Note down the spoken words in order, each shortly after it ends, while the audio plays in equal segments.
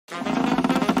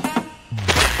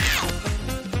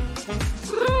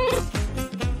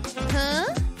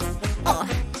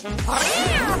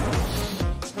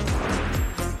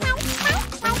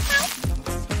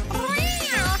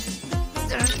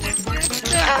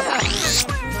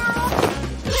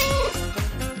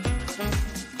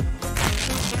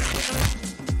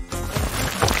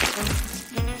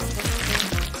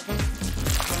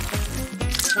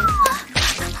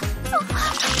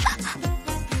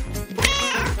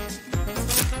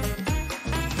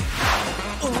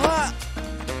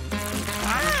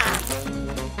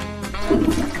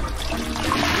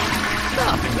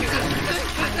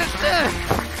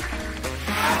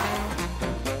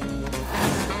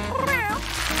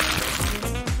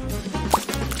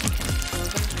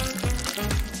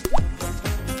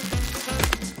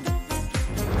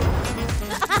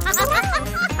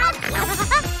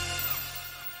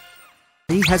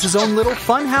has his own little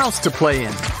fun house to play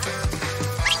in.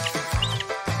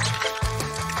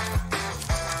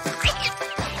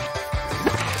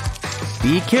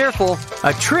 Be careful,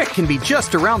 a trick can be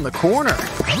just around the corner.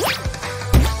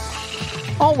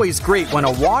 Always great when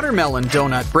a watermelon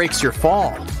donut breaks your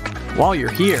fall. While you're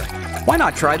here, why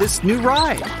not try this new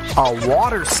ride? A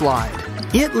water slide.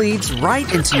 It leads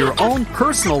right into your own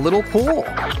personal little pool.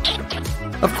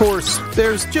 Of course,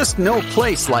 there's just no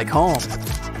place like home.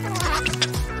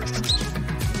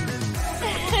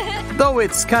 Though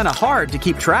it's kind of hard to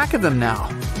keep track of him now.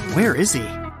 Where is he?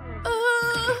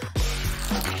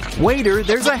 Waiter,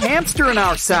 there's a hamster in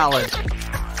our salad.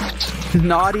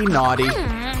 Naughty, naughty.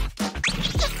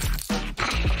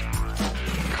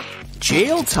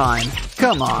 Jail time?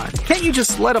 Come on, can't you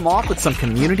just let him off with some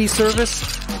community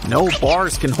service? No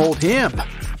bars can hold him.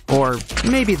 Or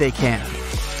maybe they can.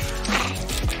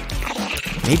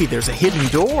 Maybe there's a hidden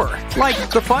door,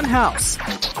 like the fun house.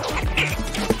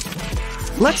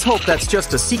 Let's hope that's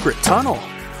just a secret tunnel.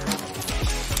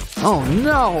 Oh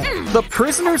no, the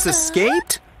prisoners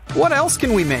escaped? What else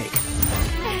can we make?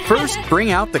 First, bring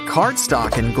out the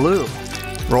cardstock and glue.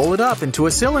 Roll it up into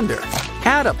a cylinder.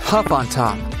 Add a puff on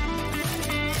top.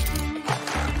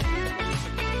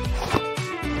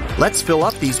 Let's fill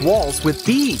up these walls with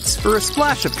beads for a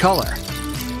splash of color.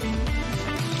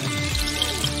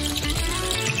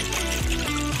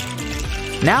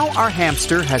 Now our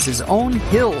hamster has his own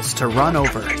hills to run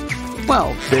over.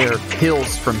 Well, they're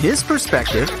hills from his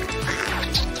perspective.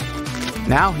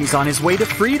 Now he's on his way to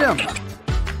freedom.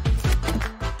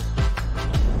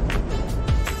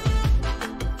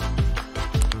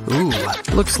 Ooh,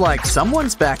 looks like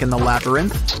someone's back in the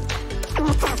labyrinth.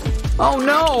 Oh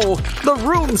no! The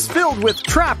room's filled with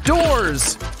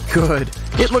trapdoors! Good.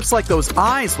 It looks like those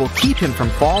eyes will keep him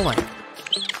from falling.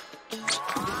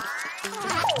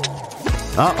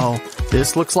 Uh-oh.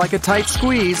 This looks like a tight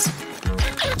squeeze.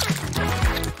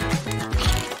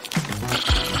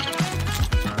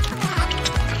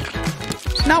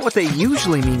 Not what they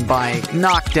usually mean by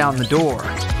knock down the door.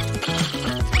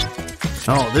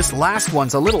 Oh, this last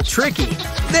one's a little tricky.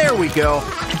 There we go.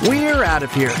 We're out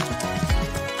of here.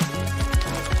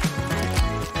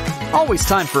 Always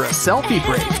time for a selfie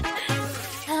break.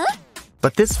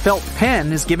 But this felt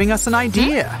pen is giving us an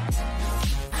idea.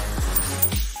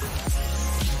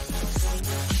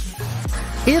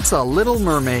 It's a little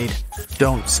mermaid.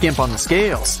 Don't skimp on the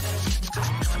scales.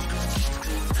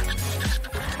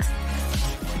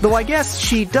 Though I guess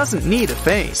she doesn't need a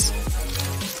face.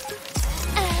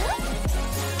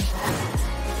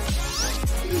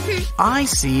 I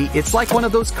see, it's like one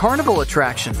of those carnival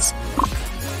attractions.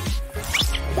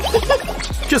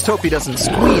 Just hope he doesn't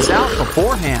squeeze out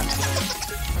beforehand.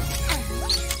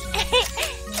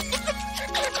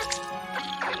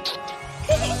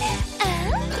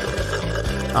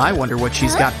 I wonder what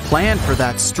she's got planned for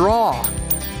that straw.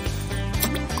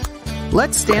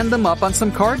 Let's stand them up on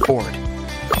some cardboard.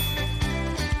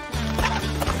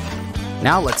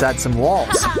 Now let's add some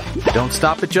walls. Don't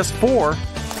stop at just 4.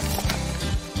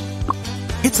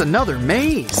 It's another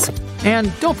maze.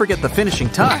 And don't forget the finishing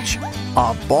touch,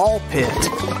 a ball pit.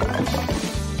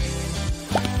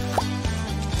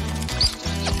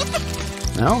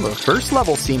 Well, the first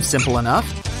level seems simple enough.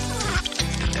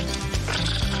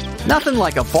 Nothing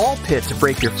like a ball pit to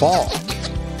break your fall.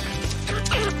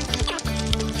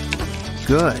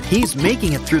 Good, he's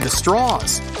making it through the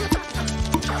straws.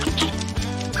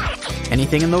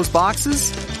 Anything in those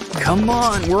boxes? Come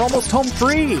on, we're almost home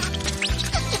free.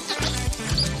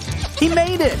 He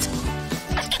made it!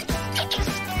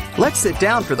 Let's sit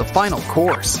down for the final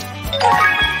course.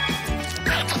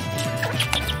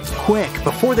 Quick,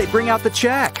 before they bring out the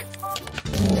check.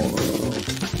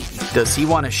 Does he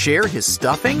want to share his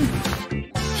stuffing?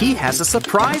 He has a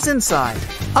surprise inside,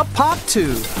 a pop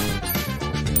tube.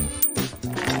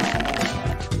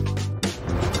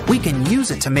 We can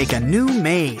use it to make a new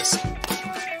maze.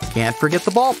 Can't forget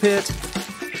the ball pit.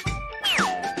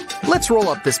 Let's roll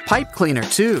up this pipe cleaner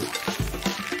too.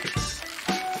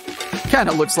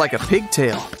 Kinda looks like a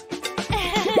pigtail.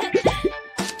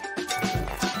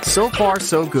 So far,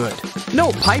 so good.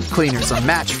 No pipe cleaner's a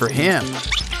match for him.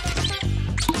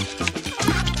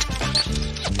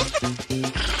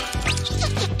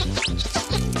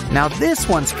 Now this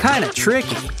one's kinda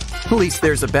tricky. At least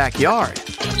there's a backyard.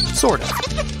 Sort of.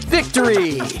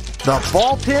 Victory! The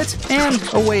ball pit and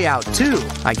a way out too,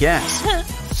 I guess.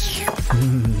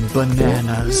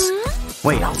 Bananas.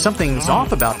 Wait, something's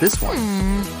off about this one.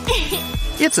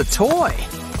 It's a toy.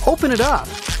 Open it up.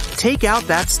 Take out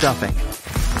that stuffing.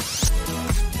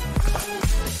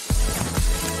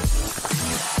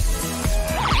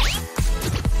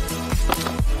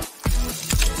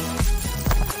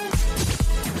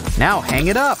 Now hang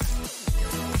it up.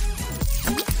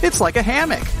 It's like a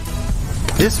hammock.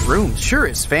 This room sure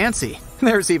is fancy.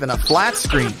 There's even a flat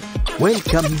screen.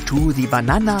 Welcome to the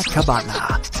banana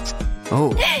cabana.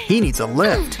 Oh, he needs a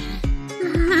lift.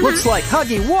 Looks like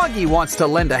Huggy Wuggy wants to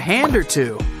lend a hand or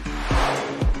two.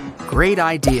 Great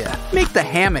idea. Make the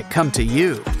hammock come to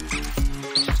you.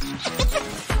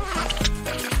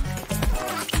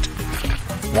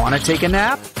 Want to take a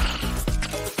nap?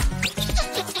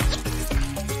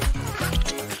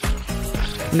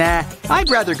 Nah, I'd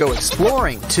rather go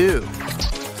exploring too.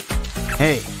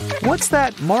 Hey, what's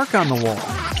that mark on the wall?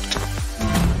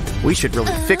 We should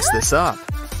really fix this up.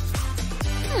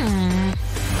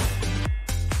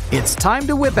 It's time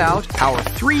to whip out our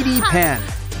 3D pen.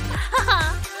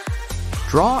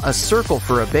 Draw a circle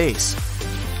for a base.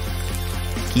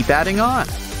 Keep adding on.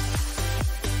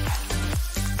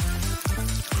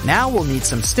 Now we'll need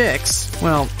some sticks,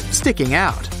 well, sticking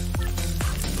out.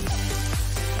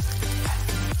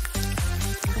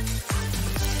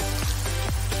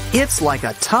 It's like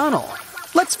a tunnel.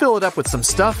 Let's fill it up with some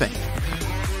stuffing.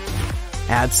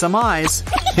 Add some eyes.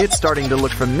 It's starting to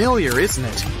look familiar, isn't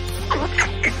it?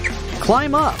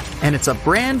 Climb up, and it's a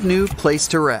brand new place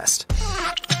to rest.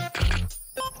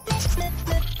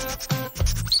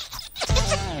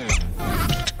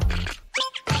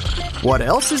 What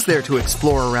else is there to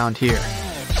explore around here?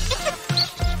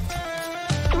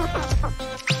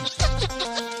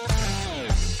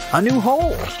 A new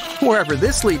hole. Wherever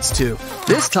this leads to,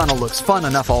 this tunnel looks fun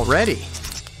enough already.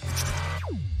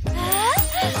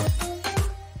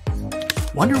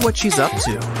 Wonder what she's up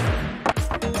to.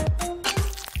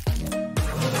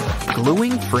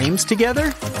 Gluing frames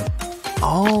together?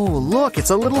 Oh, look,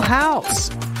 it's a little house.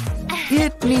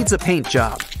 It needs a paint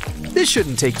job. This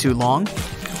shouldn't take too long.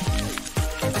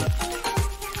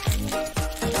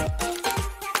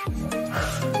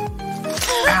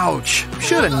 Ouch!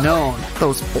 Should have known.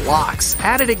 Those blocks.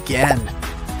 At it again.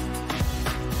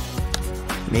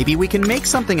 Maybe we can make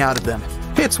something out of them.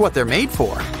 It's what they're made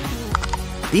for.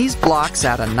 These blocks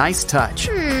add a nice touch.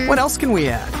 What else can we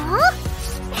add?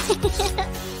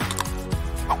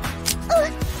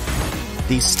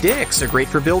 These sticks are great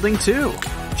for building too.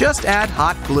 Just add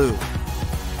hot glue.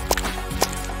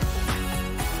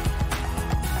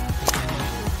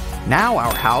 Now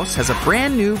our house has a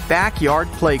brand new backyard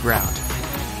playground.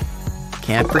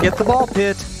 Can't forget the ball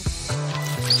pit.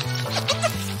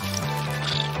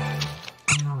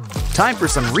 Time for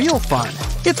some real fun.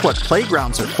 It's what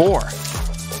playgrounds are for.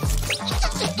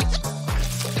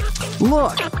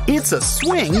 Look, it's a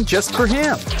swing just for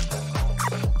him.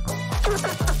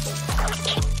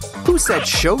 Who said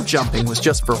show jumping was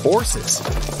just for horses?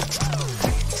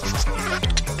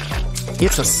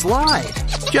 It's a slide,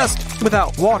 just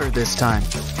without water this time.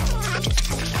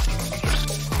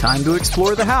 Time to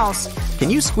explore the house. Can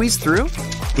you squeeze through?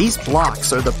 These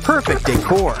blocks are the perfect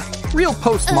decor. Real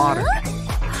postmodern.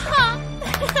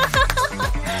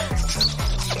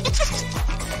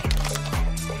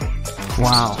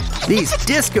 Wow, these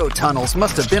disco tunnels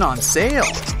must have been on sale.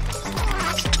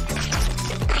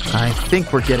 I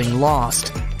think we're getting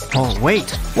lost. Oh,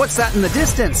 wait, what's that in the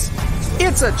distance?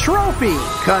 It's a trophy!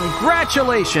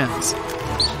 Congratulations!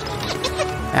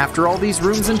 After all these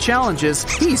rooms and challenges,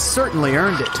 he's certainly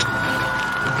earned it.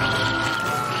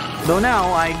 Though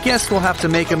now, I guess we'll have to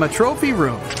make him a trophy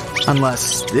room.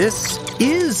 Unless this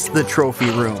is the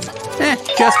trophy room.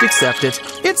 Just accept it.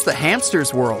 It's the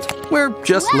hamster's world. We're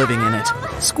just living in it.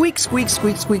 Squeak, squeak,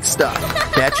 squeak, squeak stuff.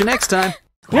 Catch you next time.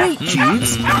 Wait,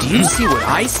 Jeeves, do you see what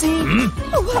I see?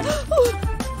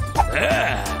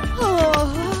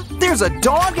 There's a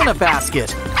dog in a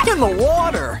basket. In the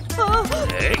water.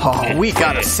 Oh, we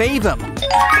gotta save him.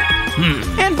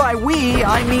 And by we,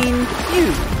 I mean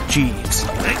you, Jeeves.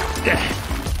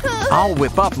 I'll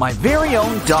whip up my very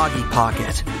own doggy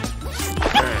pocket.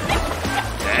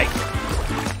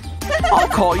 I'll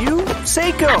call you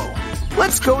Seiko.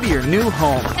 Let's go to your new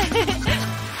home.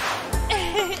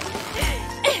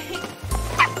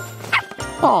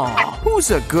 Aw, who's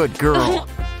a good girl?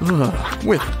 Ugh,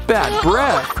 with bad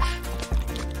breath.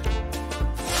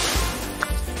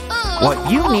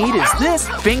 What you need is this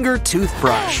finger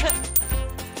toothbrush.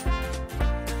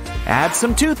 Add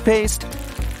some toothpaste.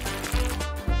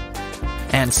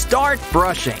 And start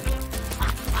brushing.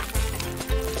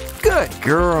 Good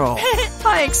girl.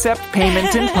 I accept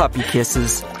payment in puppy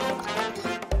kisses.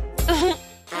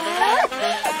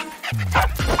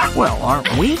 Well,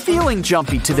 aren't we feeling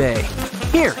jumpy today?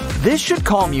 Here, this should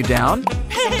calm you down.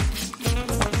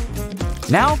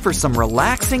 Now for some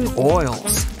relaxing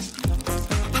oils.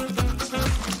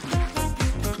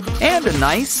 And a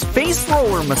nice face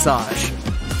roller massage.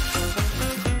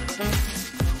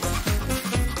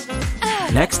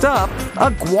 Next up,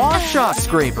 a gua sha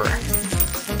scraper.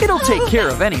 It'll take care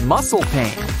of any muscle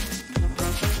pain.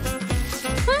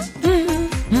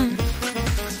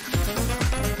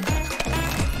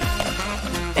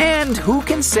 And who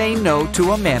can say no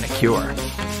to a manicure?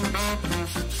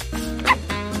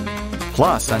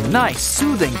 Plus a nice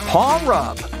soothing paw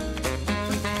rub.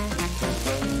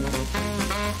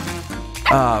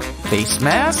 Face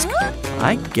mask?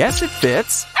 I guess it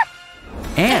fits.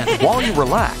 And while you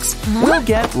relax, we'll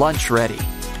get lunch ready.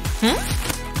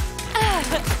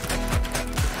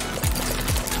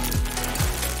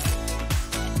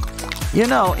 You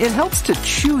know, it helps to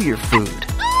chew your food.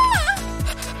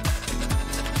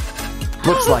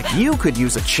 Looks like you could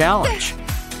use a challenge.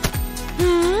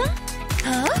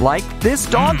 Like this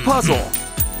dog puzzle.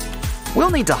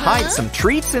 We'll need to hide some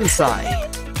treats inside.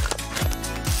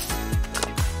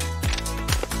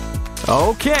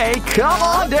 Okay, come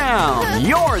on down.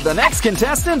 You're the next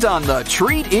contestant on The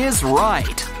Treat Is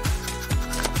Right.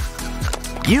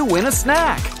 You win a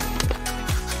snack.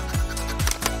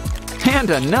 And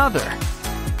another.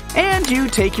 And you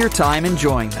take your time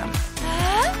enjoying them.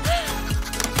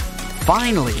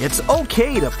 Finally, it's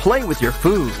okay to play with your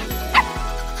food.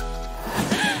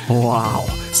 Wow,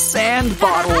 sand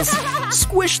bottles.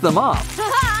 Squish them up.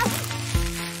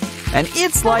 And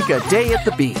it's like a day at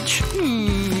the beach.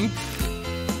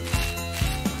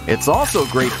 It's also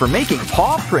great for making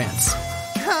paw prints.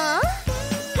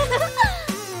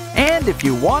 And if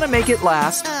you want to make it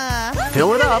last,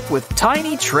 fill it up with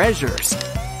tiny treasures.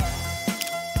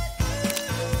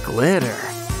 Glitter.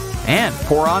 And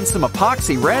pour on some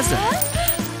epoxy resin.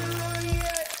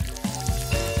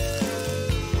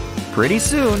 Pretty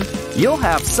soon, you'll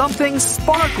have something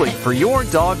sparkly for your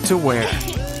dog to wear.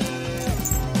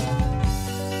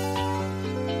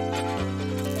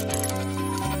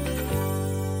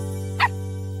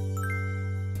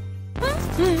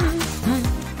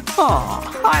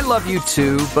 Aw, I love you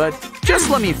too, but just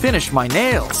let me finish my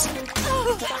nails.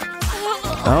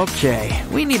 Okay,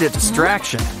 we need a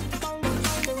distraction.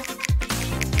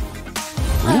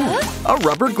 Ooh, a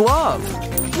rubber glove.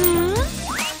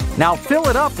 Now fill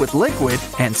it up with liquid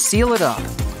and seal it up.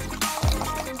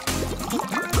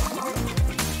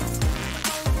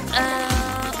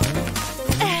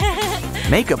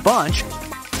 Make a bunch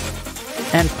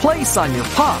and place on your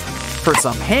pup for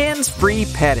some hands-free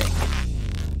petting.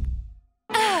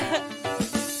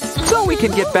 So we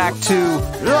can get back to...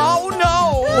 Oh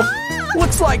no!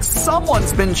 Looks like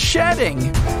someone's been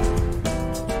shedding.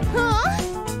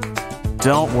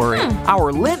 Don't worry,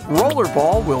 our lint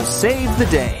rollerball will save the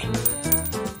day.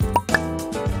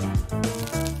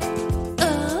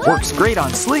 Works great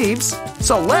on sleeves,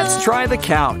 so let's try the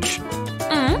couch.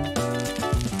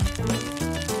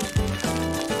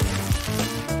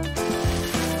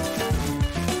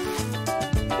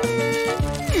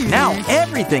 Now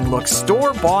everything looks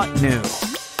store-bought new.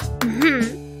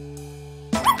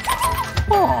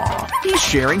 Aw, he's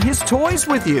sharing his toys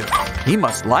with you. He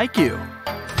must like you.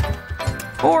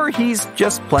 Or he's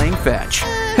just playing fetch.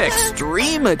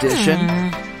 Extreme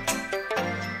edition.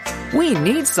 We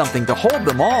need something to hold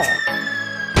them all.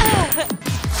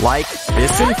 Like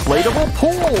this inflatable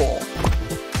pool.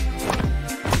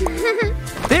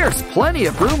 There's plenty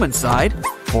of room inside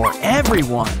for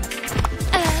everyone.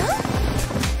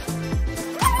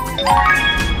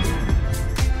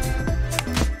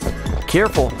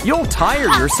 Careful, you'll tire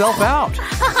yourself out.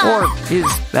 Or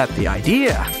is that the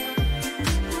idea?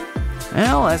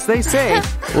 Well, as they say,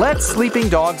 let sleeping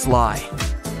dogs lie.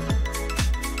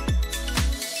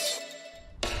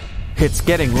 It's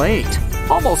getting late.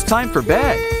 Almost time for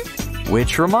bed.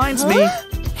 Which reminds me,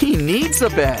 he needs a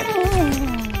bed.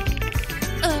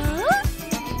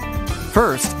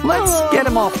 First, let's get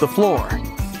him off the floor.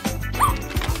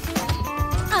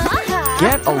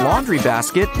 Get a laundry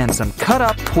basket and some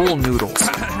cut-up pool noodles.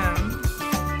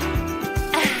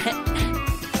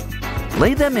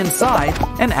 Lay them inside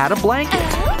and add a blanket.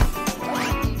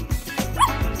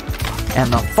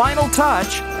 And the final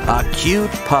touch, a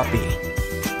cute puppy.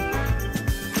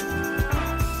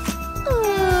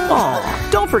 Oh,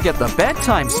 don't forget the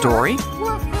bedtime story.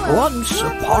 Once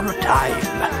upon a time,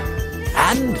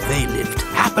 and they lived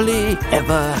happily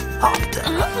ever after.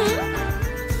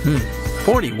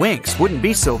 40 winks wouldn't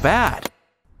be so bad.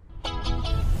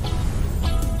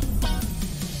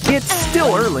 It's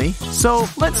still early, so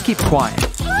let's keep quiet.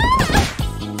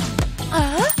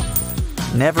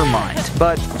 Never mind,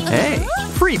 but hey,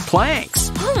 free planks.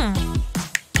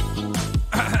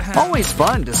 Always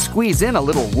fun to squeeze in a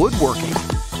little woodworking.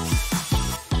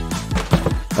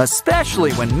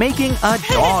 Especially when making a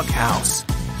dog house.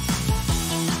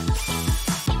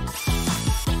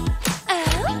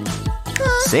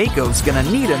 Seiko's gonna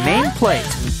need a nameplate.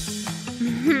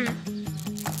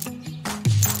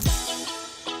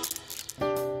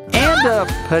 And a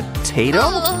potato?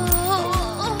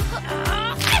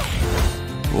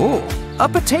 Ooh, a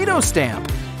potato stamp.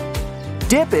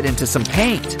 Dip it into some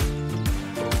paint.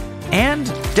 And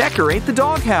decorate the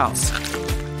doghouse.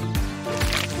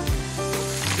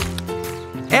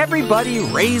 Everybody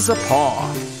raise a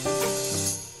paw.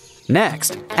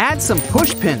 Next, add some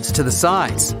push pins to the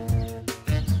sides.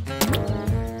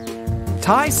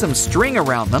 Tie some string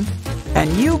around them,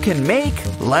 and you can make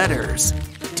letters.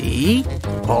 D-O-G.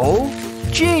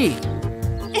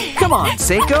 Come on,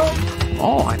 Seiko.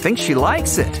 Oh, I think she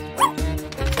likes it.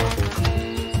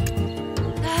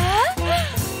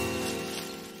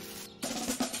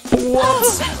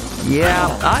 Whoops.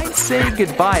 Yeah, I'd say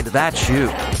goodbye to that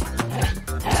shoe.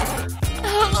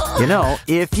 You know,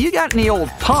 if you got any old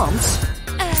pumps,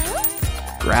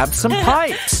 grab some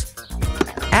pipes.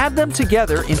 Add them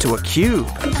together into a cube.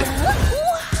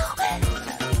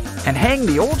 And hang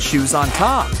the old shoes on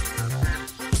top.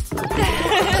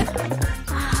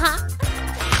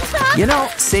 You know,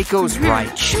 Seiko's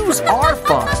right. Shoes are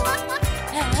fun.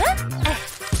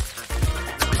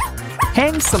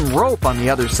 Hang some rope on the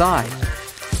other side.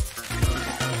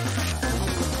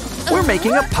 We're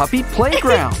making a puppy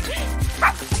playground.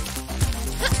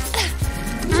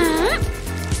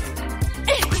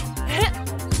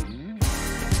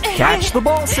 Catch the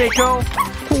ball, Seiko.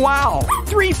 Wow,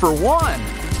 3 for 1.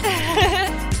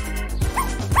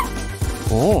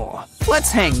 Oh,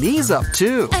 let's hang these up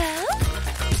too.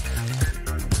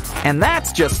 And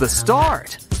that's just the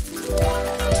start.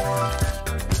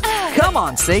 Come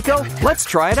on, Seiko, let's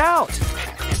try it out.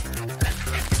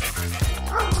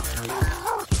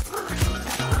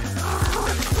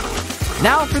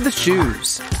 Now for the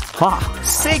shoes. Ha,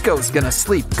 Seiko's gonna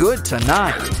sleep good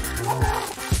tonight.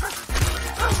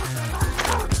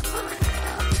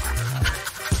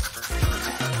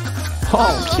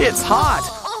 Oh, it's hot.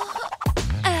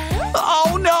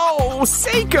 Oh no,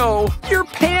 Seiko, you're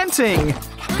panting.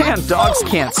 And dogs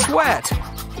can't sweat.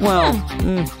 Well,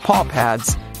 paw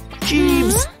pads.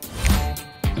 Jeeves.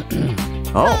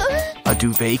 Oh, a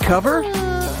duvet cover?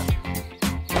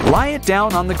 Lie it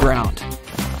down on the ground.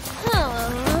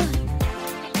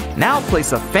 Now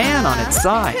place a fan on its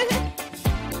side.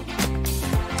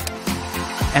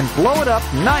 And blow it up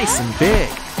nice and big.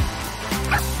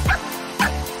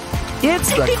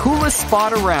 It's the coolest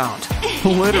spot around,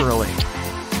 literally.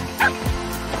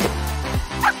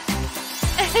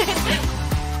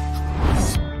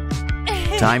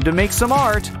 Time to make some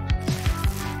art.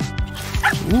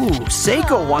 Ooh,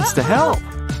 Seiko wants to help.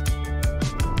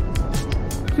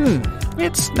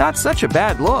 It's not such a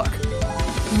bad look.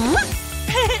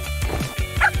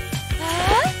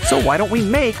 So why don't we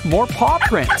make more paw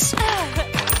prints?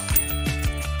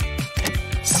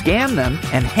 Scan them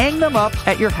and hang them up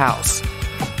at your house.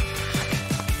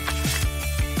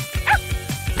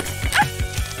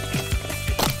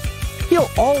 He'll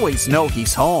always know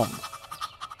he's home.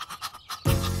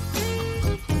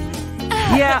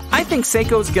 Yeah, I think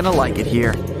Seiko's gonna like it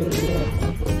here.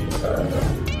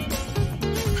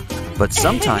 But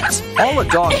sometimes, all a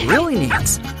dog really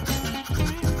needs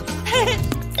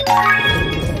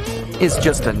is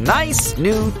just a nice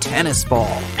new tennis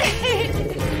ball.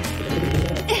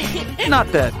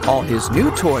 Not that all his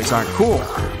new toys aren't cool.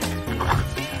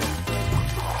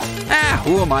 Ah,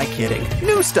 who am I kidding?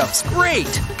 New stuff's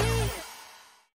great!